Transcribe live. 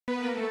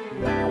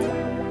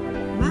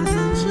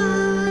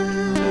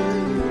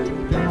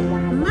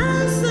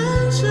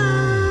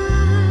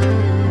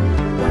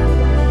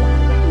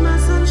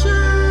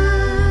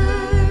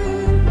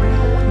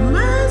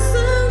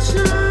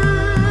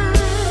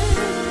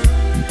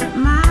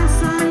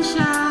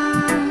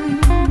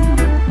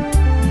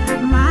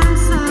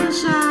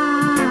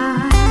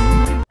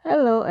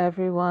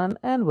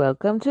and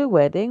welcome to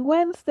Wedding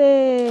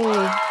Wednesday.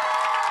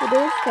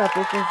 Today's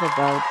topic is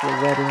about your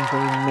wedding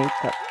day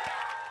makeup.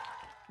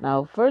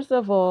 Now, first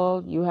of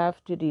all, you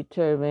have to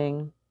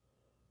determine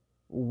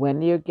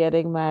when you're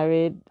getting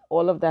married.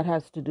 All of that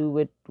has to do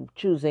with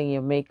choosing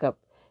your makeup.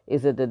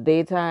 Is it the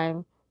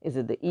daytime? Is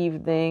it the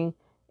evening?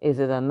 Is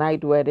it a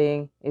night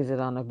wedding? Is it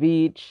on a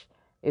beach?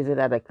 Is it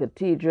at a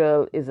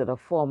cathedral? Is it a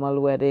formal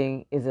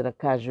wedding? Is it a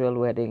casual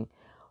wedding?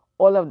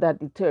 All of that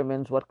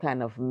determines what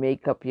kind of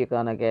makeup you're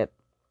gonna get.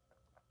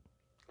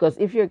 Because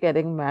if you're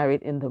getting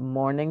married in the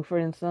morning, for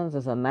instance,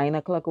 it's a 9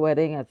 o'clock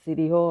wedding at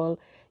City Hall,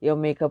 your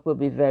makeup will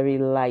be very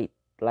light,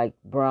 like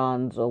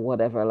bronze or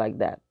whatever, like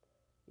that.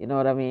 You know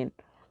what I mean?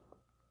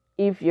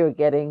 If you're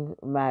getting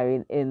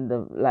married in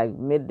the like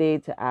midday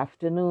to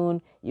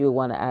afternoon, you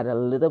want to add a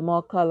little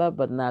more color,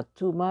 but not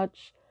too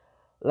much.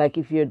 Like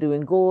if you're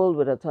doing gold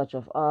with a touch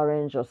of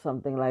orange or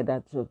something like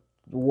that to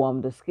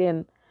warm the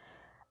skin.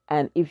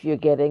 And if you're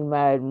getting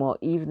married more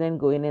evening,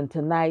 going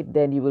into night,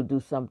 then you will do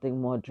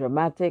something more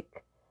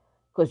dramatic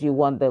because you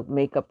want the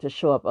makeup to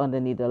show up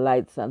underneath the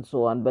lights and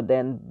so on. But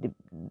then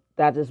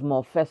that is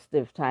more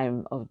festive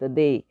time of the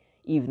day,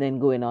 evening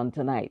going on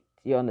tonight.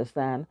 You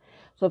understand?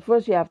 So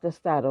first you have to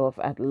start off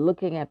at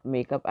looking at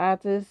makeup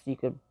artists. You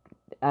could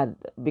add,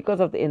 because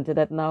of the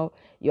internet now,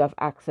 you have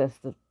access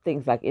to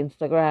things like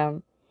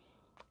Instagram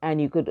and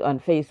you could on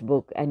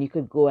Facebook and you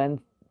could go and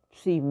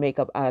see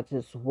makeup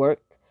artists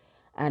work.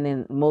 And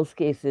in most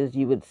cases,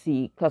 you would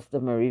see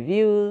customer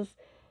reviews,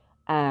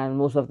 and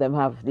most of them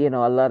have a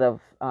lot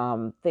of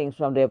things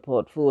from their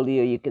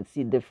portfolio. You could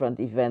see different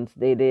events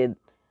they did,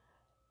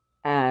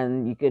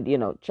 and you could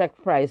check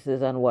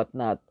prices and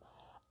whatnot.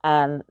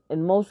 And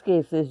in most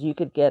cases you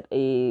could get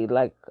a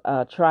like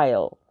a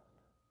trial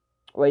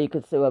where you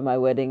could say, well, my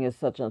wedding is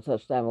such and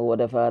such time or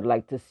whatever, I'd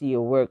like to see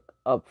your work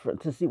up for,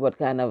 to see what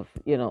kind of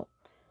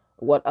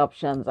what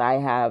options I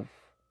have,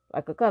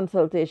 like a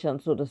consultation,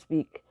 so to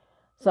speak.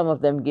 Some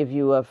of them give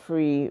you a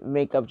free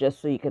makeup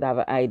just so you could have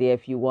an idea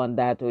if you want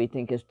that or you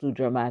think it's too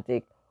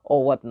dramatic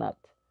or whatnot.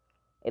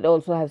 It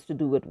also has to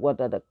do with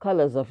what are the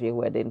colors of your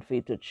wedding for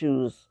you to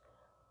choose,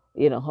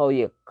 how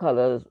your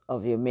colors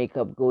of your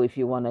makeup go. If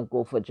you want to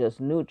go for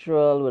just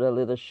neutral with a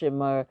little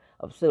shimmer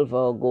of silver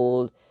or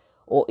gold,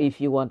 or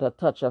if you want a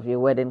touch of your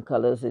wedding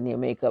colors in your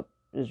makeup,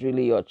 is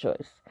really your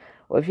choice.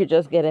 Or if you're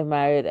just getting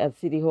married at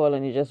City Hall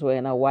and you're just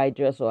wearing a white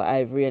dress or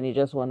ivory and you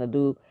just want to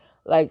do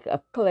like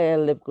a clear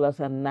lip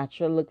gloss and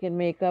natural looking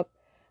makeup,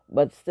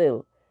 but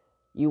still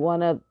you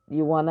wanna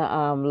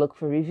look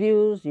for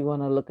reviews, you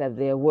wanna look at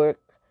their work,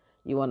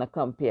 you wanna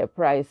compare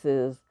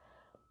prices.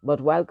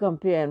 But while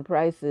comparing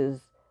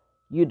prices,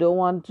 you don't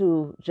want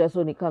to just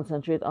only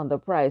concentrate on the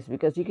price,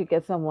 because you could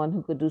get someone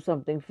who could do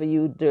something for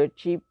you dirt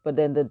cheap, but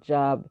then the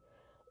job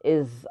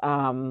is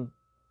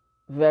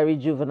very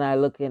juvenile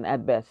looking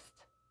at best.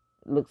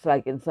 Looks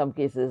like in some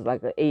cases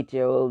like an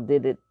 8-year-old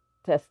did it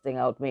testing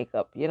out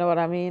makeup. You know what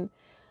I mean?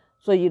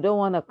 So you don't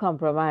want to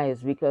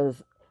compromise,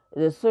 because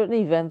there's certain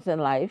events in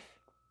life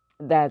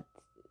that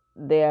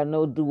there are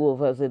no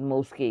do-overs in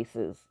most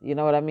cases. You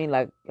know what I mean?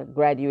 Like a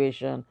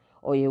graduation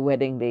or your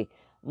wedding day.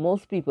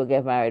 Most people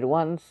get married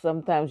once.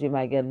 Sometimes you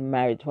might get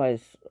married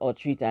twice or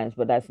three times,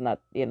 but that's not,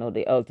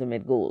 the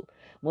ultimate goal.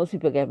 Most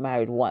people get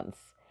married once,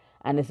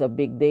 and it's a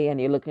big day and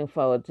you're looking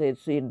forward to it.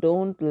 So you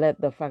don't let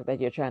the fact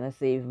that you're trying to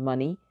save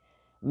money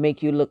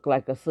make you look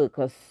like a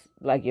circus,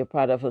 like you're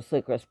part of a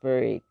circus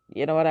parade.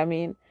 You know what I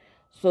mean?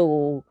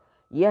 So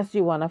yes,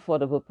 you want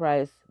affordable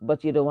price,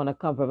 but you don't want to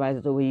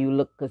compromise the way you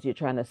look because you're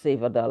trying to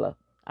save a dollar.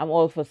 I'm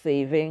all for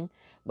saving,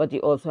 but you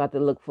also have to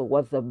look for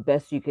what's the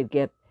best you could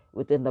get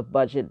within the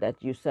budget that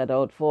you set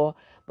out for.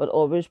 But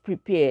always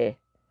prepare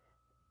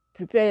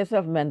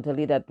yourself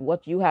mentally that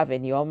what you have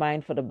in your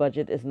mind for the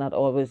budget is not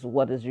always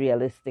what is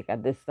realistic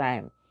at this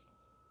time.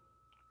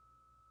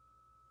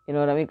 You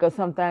know what I mean? Because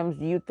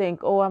sometimes you think,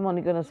 oh, I'm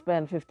only going to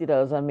spend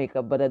 $50 on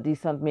makeup, but a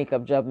decent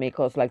makeup job may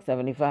cost like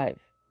 75.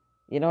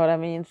 You know what I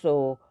mean?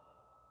 So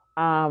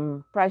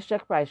price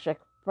check, price check,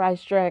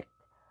 price check.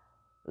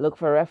 Look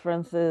for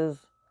references,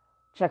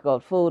 check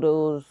out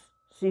photos,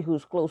 see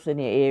who's close in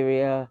your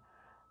area.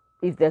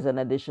 If there's an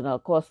additional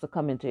cost to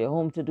come into your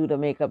home to do the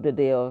makeup the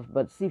day of,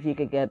 but see if you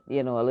could get,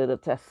 a little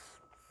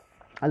test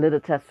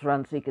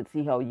run so you could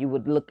see how you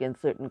would look in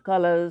certain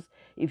colors.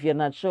 If you're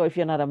not sure, if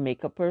you're not a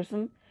makeup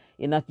person,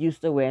 you're not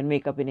used to wearing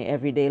makeup in your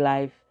everyday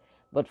life,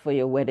 but for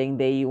your wedding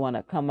day, you want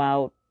to come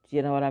out,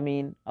 you know what I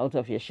mean, out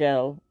of your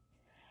shell,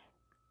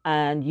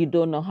 and you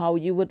don't know how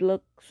you would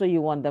look, so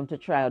you want them to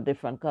try out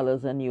different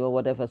colors on you or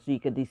whatever, so you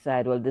could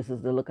decide, well, this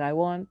is the look I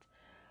want.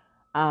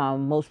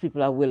 Most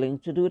people are willing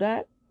to do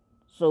that.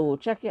 So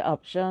check your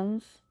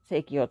options,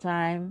 take your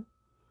time,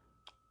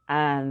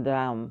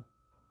 and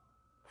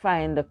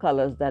find the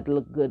colors that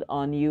look good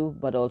on you,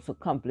 but also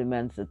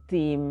complements the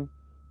theme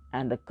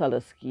and the color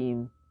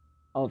scheme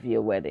of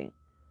your wedding.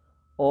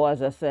 Or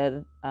as I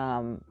said,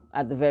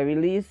 at the very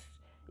least,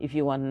 if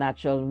you want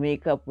natural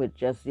makeup with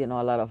just, a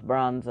lot of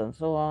bronze and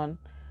so on,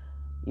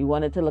 you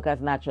want it to look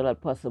as natural as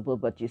possible,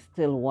 but you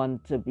still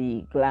want to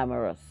be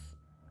glamorous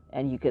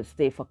and you could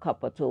stay for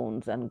copper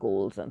tones and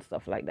golds and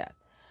stuff like that.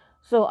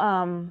 So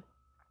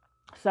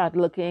start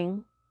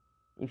looking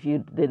if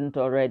you didn't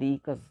already,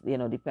 because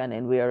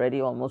depending, we're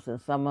already almost in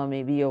summer.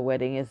 Maybe your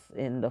wedding is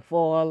in the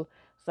fall.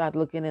 Start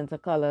looking into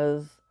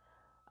colors.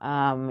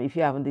 If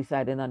you haven't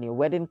decided on your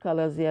wedding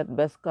colors yet,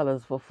 best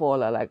colors for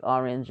fall are like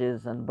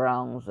oranges and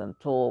browns and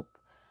taupe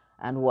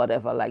and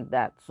whatever like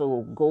that.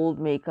 So gold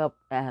makeup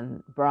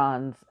and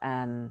bronze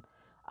and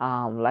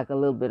like a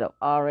little bit of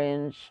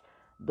orange,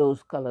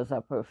 those colors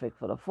are perfect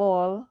for the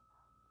fall.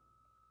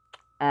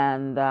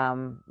 And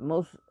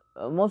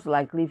most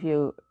likely, if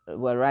you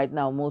well, right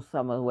now most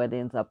summer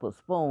weddings are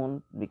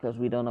postponed because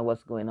we don't know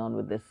what's going on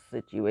with this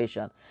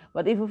situation.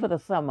 But even for the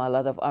summer, a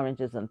lot of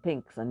oranges and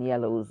pinks and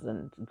yellows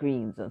and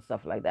greens and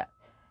stuff like that.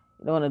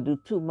 You don't want to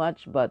do too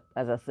much, but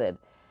as I said,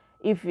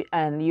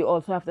 and you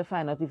also have to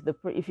find out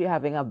if you're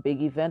having a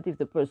big event, if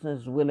the person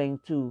is willing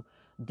to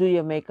do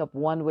your makeup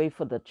one way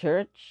for the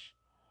church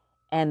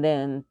and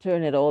then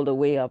turn it all the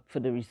way up for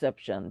the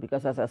reception,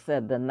 because as I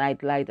said, the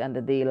night light and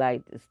the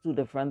daylight is two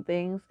different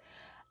things.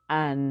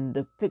 And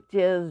the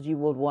pictures you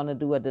would want to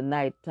do at the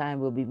night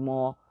time will be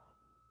more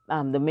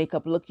the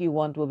makeup look you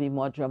want will be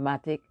more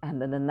dramatic,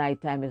 and then the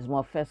nighttime is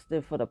more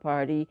festive for the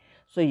party,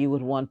 so you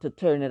would want to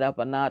turn it up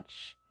a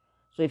notch.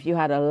 So if you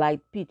had a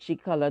light peachy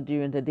color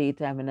during the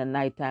daytime and the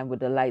nighttime with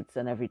the lights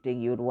and everything,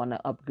 you would want to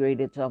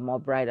upgrade it to a more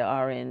brighter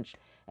orange,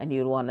 and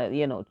you'd want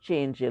to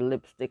change your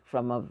lipstick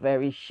from a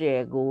very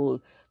sheer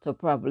gold to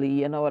probably,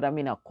 you know what I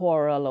mean, a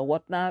coral or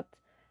whatnot,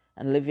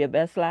 and live your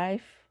best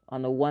life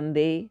on the one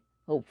day,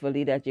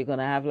 hopefully, that you're going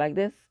to have like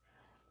this.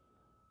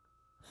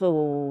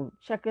 So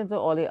check into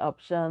all the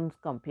options,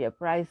 compare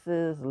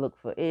prices, look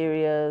for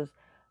areas,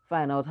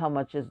 find out how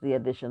much is the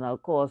additional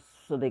cost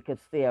so they could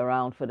stay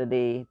around for the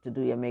day to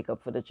do your makeup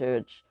for the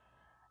church.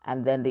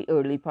 And then the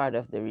early part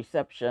of the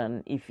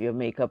reception, if your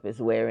makeup is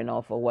wearing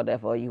off or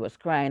whatever, you was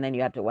crying and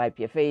you had to wipe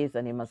your face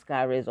and your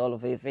mascara is all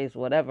over your face,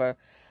 whatever,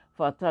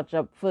 for a touch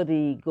up for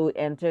the go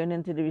and turn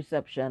into the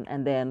reception,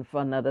 and then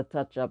for another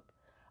touch up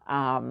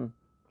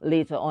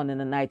later on in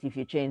the night if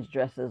you change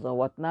dresses or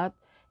whatnot.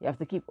 You have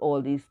to keep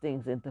all these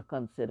things into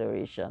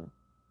consideration.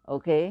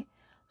 Okay?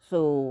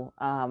 So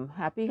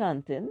happy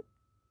hunting.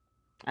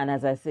 And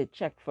as I said,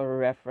 check for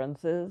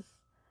references.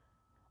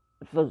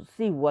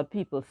 See what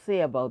people say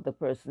about the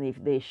person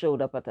if they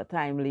showed up at a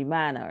timely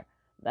manner.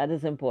 That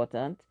is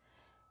important.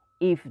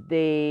 If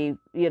they,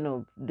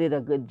 did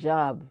a good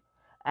job.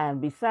 And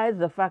besides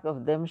the fact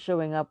of them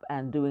showing up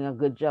and doing a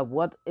good job,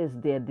 what is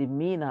their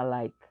demeanor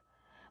like?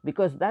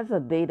 Because that's a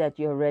day that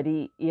you're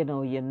already,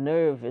 your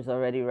nerve is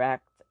already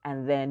racked,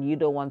 and then you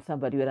don't want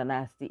somebody with a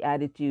nasty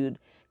attitude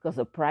because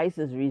the price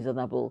is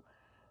reasonable.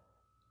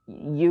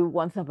 You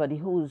want somebody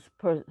who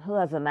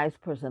has a nice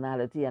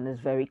personality and is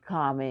very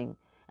calming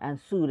and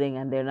soothing,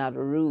 and they're not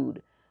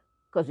rude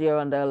because you're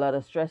under a lot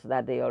of stress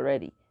that day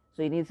already.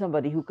 So you need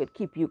somebody who could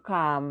keep you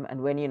calm,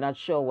 and when you're not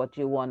sure what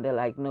you want, they're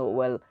like, no,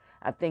 well,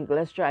 I think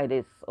let's try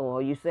this.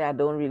 Or you say, I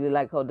don't really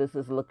like how this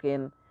is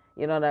looking.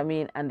 You know what I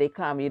mean? And they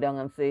calm you down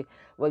and say,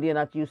 well, you're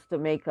not used to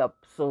makeup,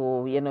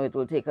 so, it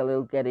will take a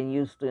little getting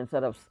used to,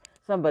 instead of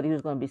somebody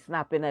who's going to be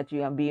snapping at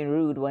you and being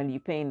rude when you're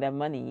paying them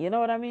money. You know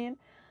what I mean?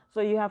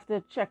 So you have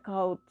to check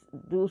out,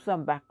 do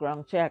some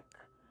background check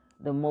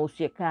the most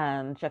you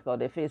can. Check out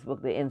their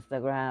Facebook, their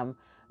Instagram,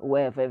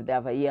 wherever, if they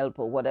have a Yelp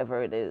or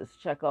whatever it is.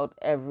 Check out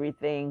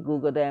everything,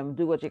 Google them,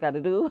 do what you got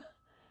to do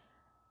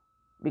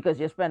because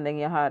you're spending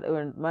your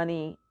hard-earned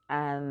money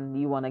and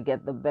you want to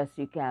get the best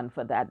you can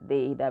for that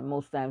day that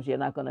most times you're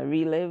not going to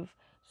relive.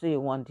 So you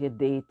want your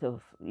day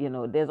to,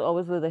 there's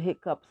always little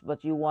hiccups,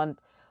 but you want,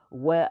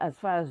 as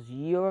far as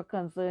you're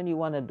concerned, you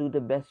want to do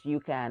the best you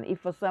can. If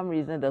for some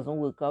reason it doesn't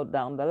work out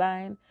down the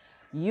line,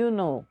 you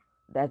know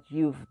that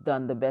you've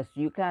done the best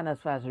you can as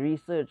far as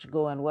research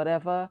go and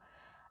whatever.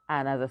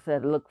 And as I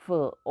said, look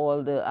for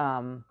all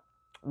the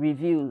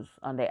reviews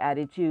on the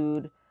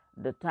attitude,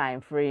 the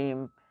time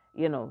frame,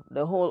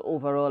 the whole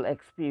overall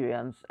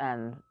experience,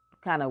 and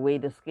kind of weigh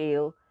the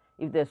scale.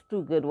 If there's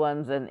two good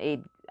ones and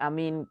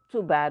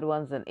two bad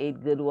ones and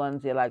 8 good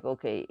ones, you're like,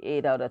 okay,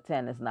 8 out of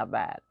 10 is not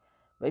bad.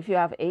 But if you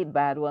have 8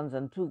 bad ones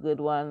and 2 good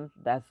ones,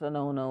 that's a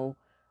no-no.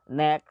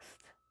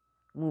 Next,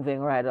 moving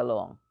right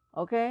along.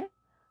 Okay?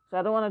 So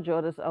I don't want to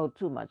draw this out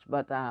too much,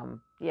 but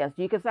yes,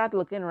 you can start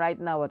looking right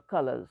now at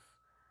color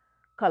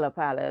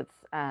palettes,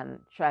 and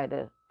try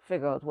to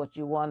figure out what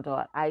you want,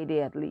 or an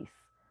idea at least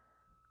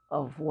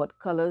of what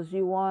colors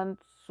you want,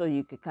 so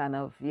you could kind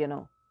of,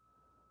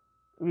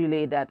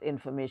 relay that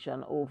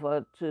information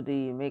over to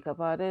the makeup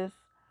artist.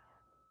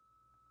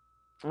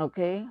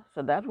 Okay,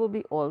 so that will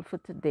be all for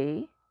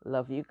today.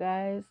 Love you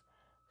guys.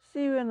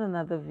 See you in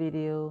another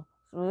video.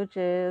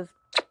 Smooches.